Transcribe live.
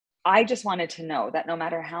I just wanted to know that no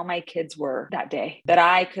matter how my kids were that day, that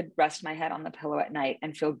I could rest my head on the pillow at night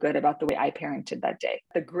and feel good about the way I parented that day.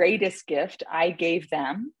 The greatest gift I gave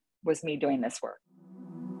them was me doing this work.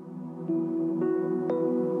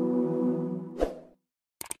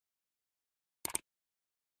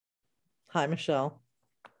 Hi, Michelle.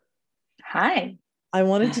 Hi. I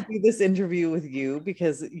wanted to do this interview with you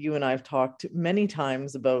because you and I have talked many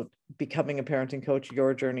times about becoming a parenting coach,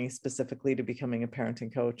 your journey specifically to becoming a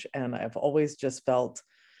parenting coach. And I've always just felt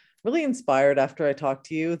really inspired after I talked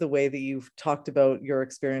to you. The way that you've talked about your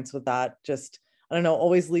experience with that just, I don't know,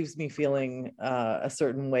 always leaves me feeling a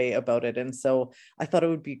certain way about it. And so I thought it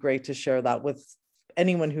would be great to share that with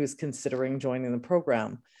anyone who's considering joining the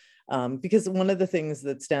program. Because one of the things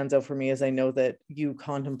that stands out for me is I know that you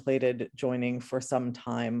contemplated joining for some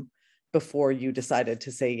time before you decided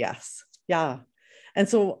to say yes. Yeah. And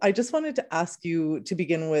so I just wanted to ask you to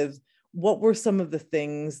begin with, what were some of the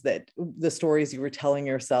things that the stories you were telling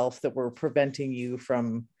yourself that were preventing you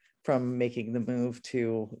from making the move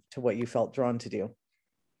to what you felt drawn to do?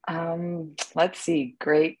 Let's see.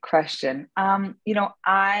 Great question.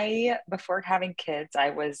 Before having kids,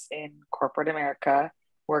 I was in corporate America,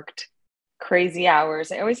 worked crazy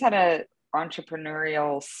hours. I always had a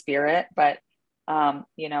entrepreneurial spirit, but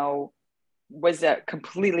was a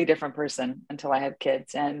completely different person until I had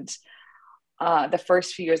kids. And the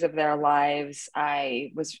first few years of their lives,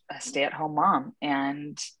 I was a stay-at-home mom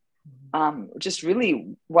and just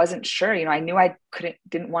really wasn't sure. I knew I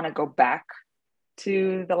didn't want to go back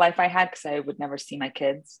to the life I had because I would never see my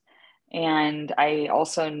kids. And I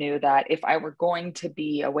also knew that if I were going to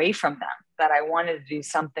be away from them, that I wanted to do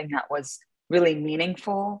something that was really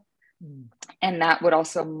meaningful and that would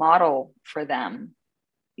also model for them,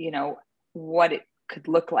 what it could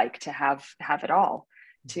look like to have it all,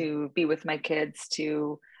 to be with my kids,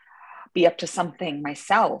 to be up to something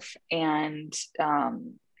myself, and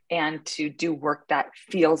to do work that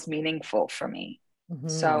feels meaningful for me. Mm-hmm.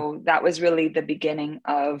 So that was really the beginning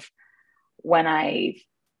of when I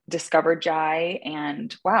discovered Jai,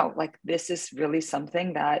 and wow, like this is really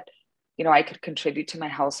something that, I could contribute to my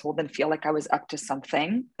household and feel like I was up to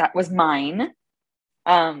something that was mine.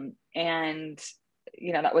 And,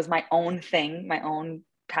 that was my own thing, my own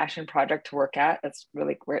passion project to work at. That's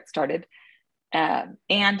really where it started.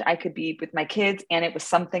 And I could be with my kids, and it was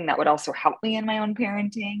something that would also help me in my own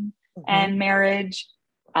parenting and marriage.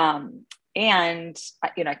 And, I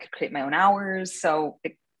could create my own hours. So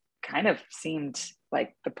it kind of seemed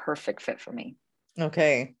like the perfect fit for me.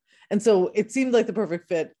 Okay. And so it seemed like the perfect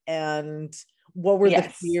fit. And what were the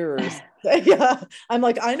fears? Yeah. I'm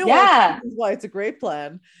like, I know why it's a great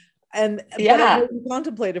plan. But I know you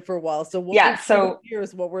contemplated for a while. So what were the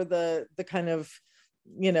fears? What were the kind of,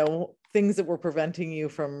 things that were preventing you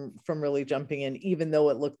from really jumping in, even though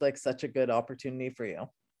it looked like such a good opportunity for you?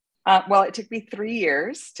 Well, it took me 3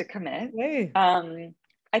 years to commit. Hey.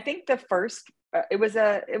 I think the first, it was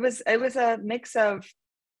a mix of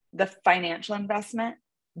the financial investment.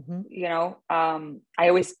 Mm-hmm. I'm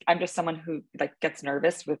just someone who gets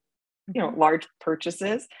nervous with, large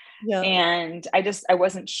purchases. Yeah. And I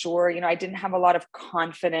wasn't sure, I didn't have a lot of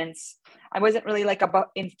confidence. I wasn't really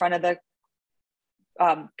about in front of the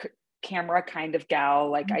camera kind of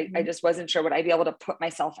gal. Mm-hmm. I just wasn't sure would I be able to put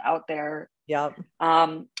myself out there. Yeah.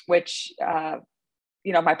 Which,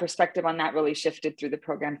 my perspective on that really shifted through the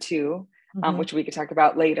program too, mm-hmm. Which we could talk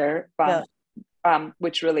about later, but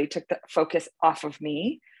which really took the focus off of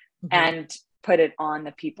me, mm-hmm. and put it on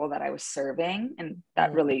the people that I was serving. And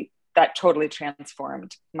that mm-hmm. that totally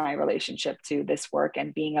transformed my relationship to this work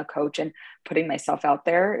and being a coach and putting myself out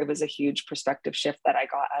there. It was a huge perspective shift that I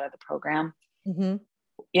got out of the program, mm-hmm.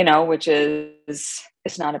 Which is,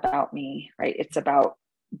 it's not about me, right? It's about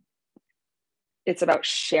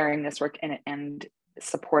sharing this work and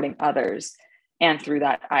supporting others. And through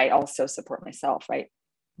that, I also support myself, right?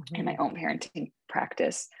 Mm-hmm. In my own parenting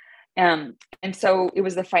practice. And so it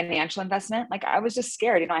was the financial investment. I was just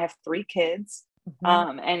scared, I have 3 kids.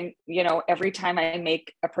 Mm-hmm. And, every time I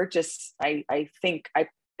make a purchase, I think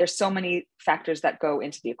there's so many factors that go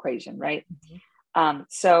into the equation, right? Mm-hmm.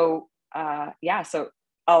 So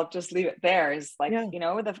I'll just leave it there is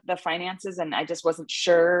the finances. And I just wasn't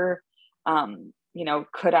sure,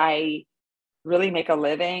 could I really make a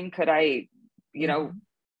living? Could I, mm-hmm.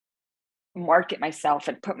 market myself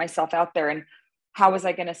and put myself out there? And how was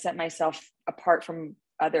I going to set myself apart from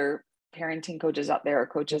other parenting coaches out there or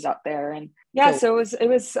coaches out there? And so it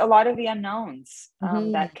was a lot of the unknowns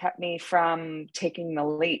mm-hmm. that kept me from taking the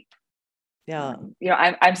leap. Yeah.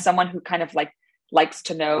 I'm someone who kind of likes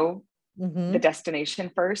to know mm-hmm. the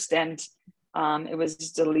destination first. And it was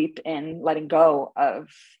just a leap in letting go of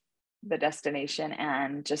the destination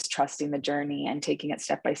and just trusting the journey and taking it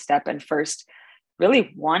step by step, and first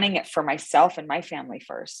really wanting it for myself and my family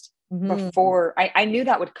first, before I knew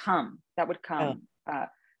that would come,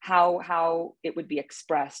 how it would be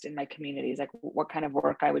expressed in my communities, like what kind of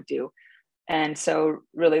work I would do. And so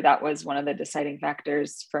really that was one of the deciding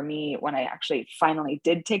factors for me when I actually finally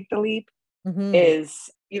did take the leap, is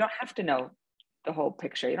you don't have to know the whole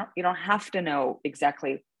picture. You don't have to know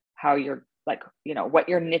exactly how you're, like, you know, what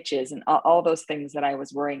your niche is and all those things that I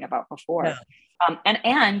was worrying about before. Yeah.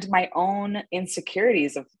 And my own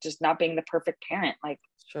insecurities of just not being the perfect parent, like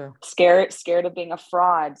Sure. scared of being a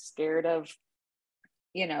fraud, scared of,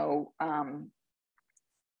 I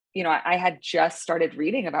had just started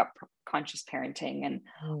reading about conscious parenting. And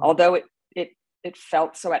although it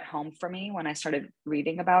felt so at home for me when I started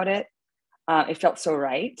reading about it, it felt so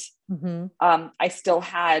right. I still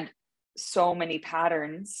had so many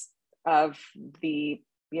patterns of the,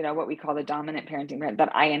 what we call the dominant parenting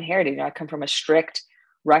that I inherited. I come from a strict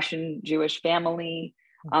Russian Jewish family.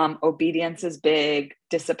 Obedience is big,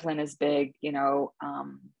 discipline is big,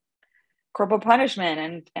 corporal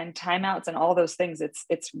punishment and timeouts and all those things.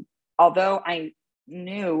 It's although I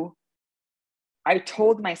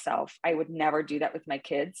told myself I would never do that with my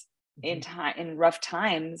kids, in rough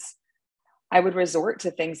times, I would resort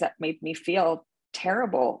to things that made me feel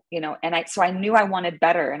terrible, so I knew I wanted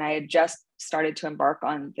better. And I had just started to embark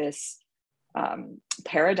on this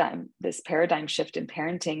paradigm shift in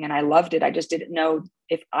parenting. And I loved it. I just didn't know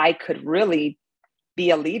if I could really be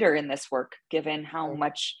a leader in this work, given how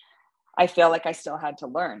much I feel like I still had to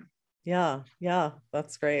learn. Yeah.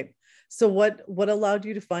 That's great. So what allowed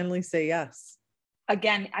you to finally say yes?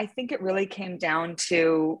 Again, I think it really came down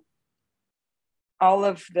to all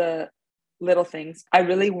of the little things. I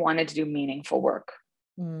really wanted to do meaningful work.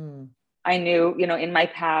 I knew, in my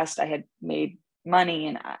past I had made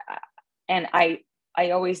money, and I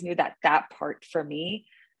always knew that part for me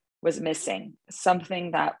was missing,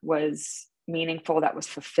 something that was meaningful, that was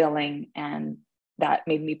fulfilling, and that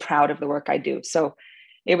made me proud of the work I do. So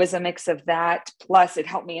it was a mix of that. Plus it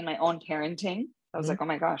helped me in my own parenting. I was like, oh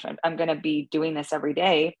my gosh, I'm going to be doing this every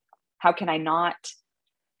day. How can I not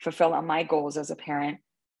fulfill on my goals as a parent,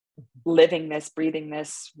 living this, breathing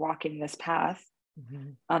this, walking this path?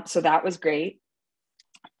 So that was great.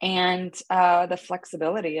 And the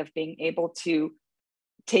flexibility of being able to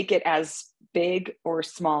take it as big or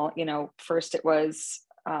small. First it was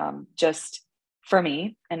just for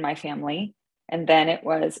me and my family. And then it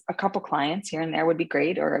was a couple clients here and there would be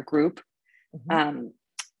great, or a group.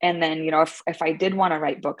 And then, if I did want to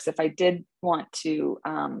write books, if I did want to,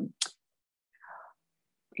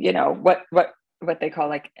 what they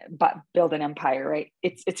call build an empire, right?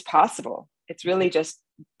 It's possible. It's really just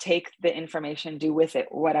take the information, do with it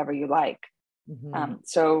whatever you like.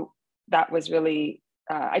 So that was really,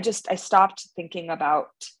 I stopped thinking about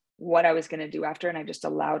what I was going to do after, and I just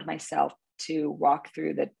allowed myself to walk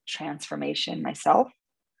through the transformation myself.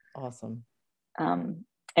 Awesome. And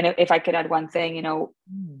if I could add one thing,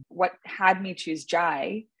 what had me choose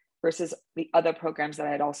Jai versus the other programs that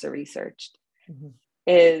I had also researched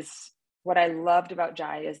is, what I loved about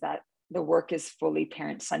Jai is that the work is fully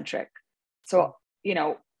parent-centric. So,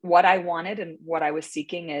 what I wanted and what I was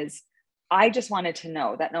seeking is, I just wanted to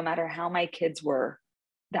know that no matter how my kids were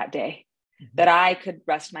that day, that I could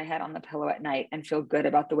rest my head on the pillow at night and feel good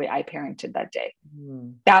about the way I parented that day.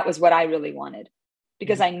 That was what I really wanted,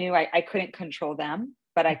 because I knew I couldn't control them,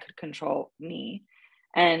 but I could control me.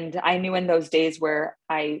 And I knew in those days where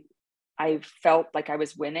I felt like I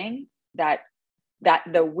was winning, that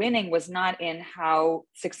the winning was not in how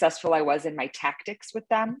successful I was in my tactics with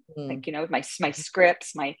them, my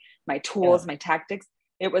scripts, my tools, my tactics.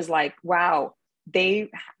 It was like, wow, they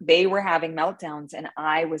were having meltdowns and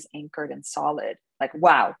I was anchored and solid. Like,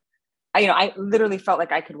 wow, I literally felt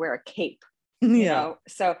like I could wear a cape, So,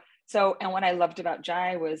 and what I loved about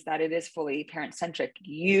Jai was that it is fully parent-centric.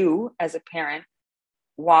 You as a parent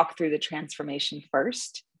walk through the transformation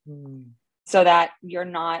first, so that you're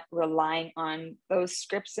not relying on those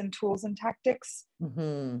scripts and tools and tactics.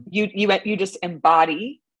 You just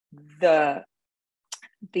embody the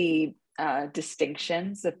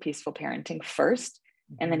distinctions of peaceful parenting first,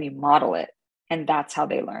 and then you model it, and that's how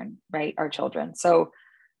they learn, right? Our children. So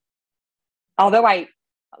although I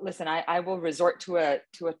will resort to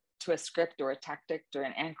a script or a tactic or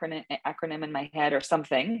an acronym in my head or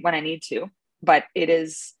something when I need to, but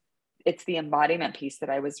it's the embodiment piece that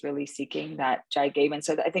I was really seeking, that Jai gave. And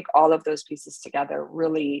so I think all of those pieces together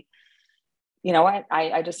really,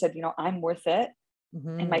 I just said, I'm worth it,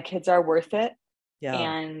 and my kids are worth it.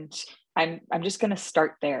 And I'm just going to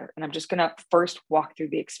start there, and I'm just going to first walk through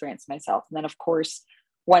the experience myself. And then of course,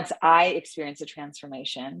 once I experience a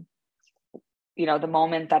transformation, the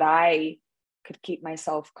moment that I could keep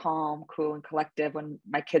myself calm, cool, and collective when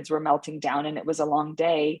my kids were melting down and it was a long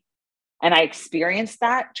day, and I experienced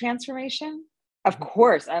that transformation, of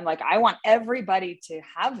course, I'm like, I want everybody to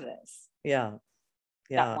have this. Yeah.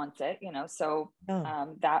 That wants it, so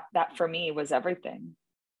that for me was everything.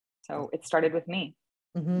 So it started with me.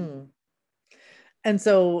 Mm-hmm. And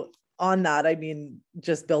so on that, I mean,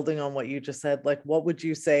 just building on what you just said, like, what would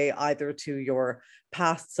you say either to your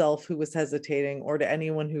past self who was hesitating, or to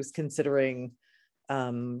anyone who's considering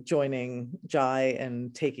joining Jai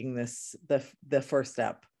and taking the first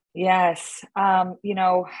step? Yes. I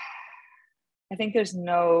think there's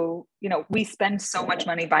no, we spend so much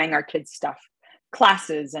money buying our kids stuff,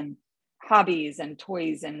 classes and hobbies and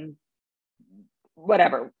toys and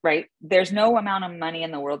whatever, right? There's no amount of money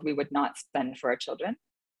in the world we would not spend for our children,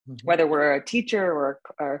 whether we're a teacher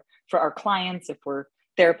or for our clients, if we're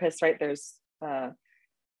therapists, right? There's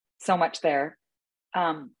so much there.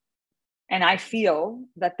 And I feel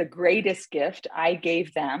that the greatest gift I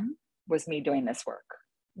gave them was me doing this work.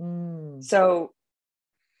 So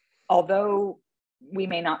although we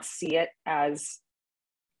may not see it as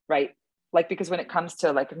right, like, because when it comes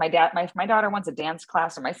to like my daughter wants a dance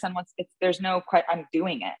class, or my son wants it, there's no quite, I'm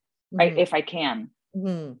doing it, right? If I can.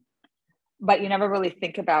 But you never really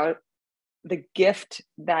think about the gift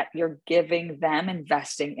that you're giving them,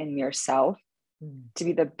 investing in yourself to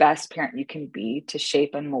be the best parent you can be, to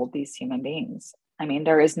shape and mold these human beings. I mean,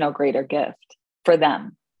 there is no greater gift for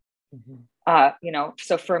them.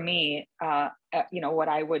 So for me, what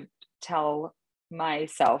I would tell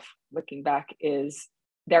myself looking back is,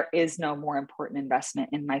 there is no more important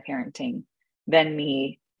investment in my parenting than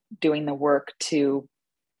me doing the work to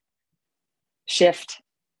shift,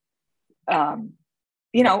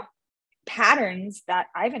 patterns that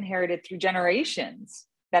I've inherited through generations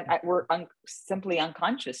that were simply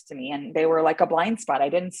unconscious to me, and they were like a blind spot. I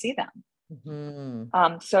didn't see them.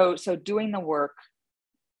 So doing the work,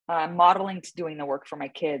 modeling to doing the work for my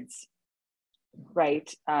kids, right?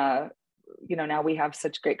 Now we have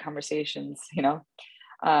such great conversations,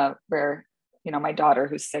 where, my daughter,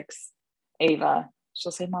 who's 6, Ava,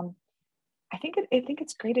 she'll say, Mom, I think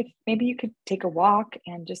it's great if maybe you could take a walk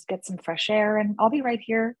and just get some fresh air, and I'll be right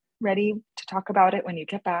here ready to talk about it when you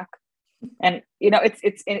get back. And,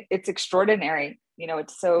 it's extraordinary.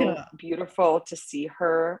 It's so beautiful to see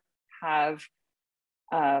her have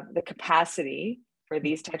the capacity for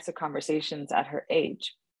these types of conversations at her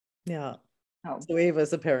age. Yeah. Oh. So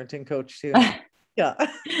Ava's a parenting coach too. Yeah.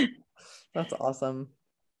 That's awesome.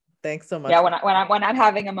 Thanks so much. Yeah. When I'm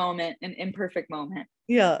having a moment, an imperfect moment.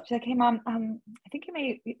 Yeah. She's like, hey Mom, I think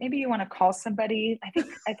maybe you want to call somebody. I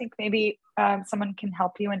think maybe someone can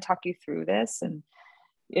help you and talk you through this. And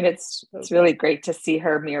it's really great to see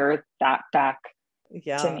her mirror that back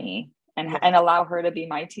to me, and allow her to be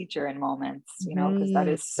my teacher in moments, because that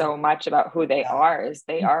is so much about who they are. Is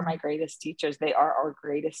they are my greatest teachers. They are our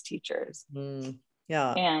greatest teachers.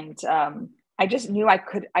 Yeah. And I just knew I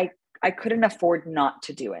couldn't afford not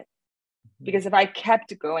to do it, because if I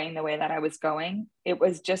kept going the way that I was going, it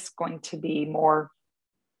was just going to be more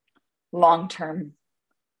long-term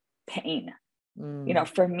pain.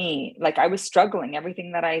 For me, like, I was struggling,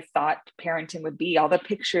 everything that I thought parenting would be, all the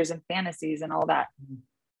pictures and fantasies and all that.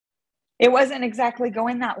 It wasn't exactly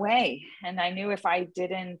going that way. And I knew if I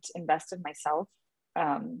didn't invest in myself,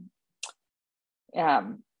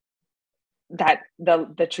 that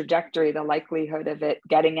the trajectory, the likelihood of it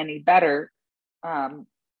getting any better,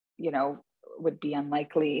 would be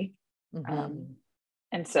unlikely.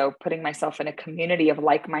 And so putting myself in a community of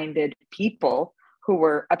like-minded people who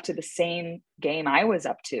were up to the same game I was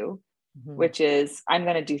up to, which is, I'm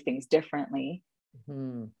going to do things differently,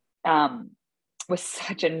 was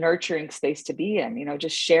such a nurturing space to be in,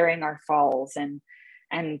 just sharing our falls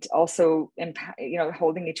and also,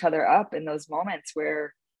 holding each other up in those moments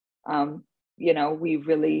where, we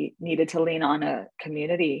really needed to lean on a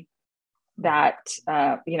community that,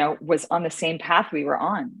 was on the same path we were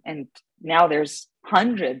on. And now there's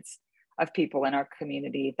hundreds of people in our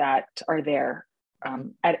community that are there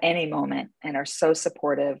at any moment and are so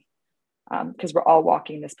supportive, because we're all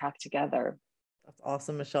walking this path together. That's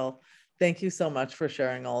awesome, Michelle. Thank you so much for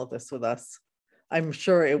sharing all of this with us. I'm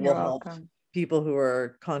sure it will help people who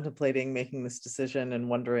are contemplating making this decision and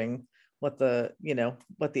wondering what the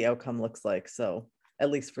outcome looks like. So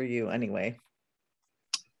at least for you anyway.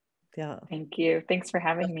 Yeah. Thank you. Thanks for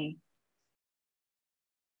having me.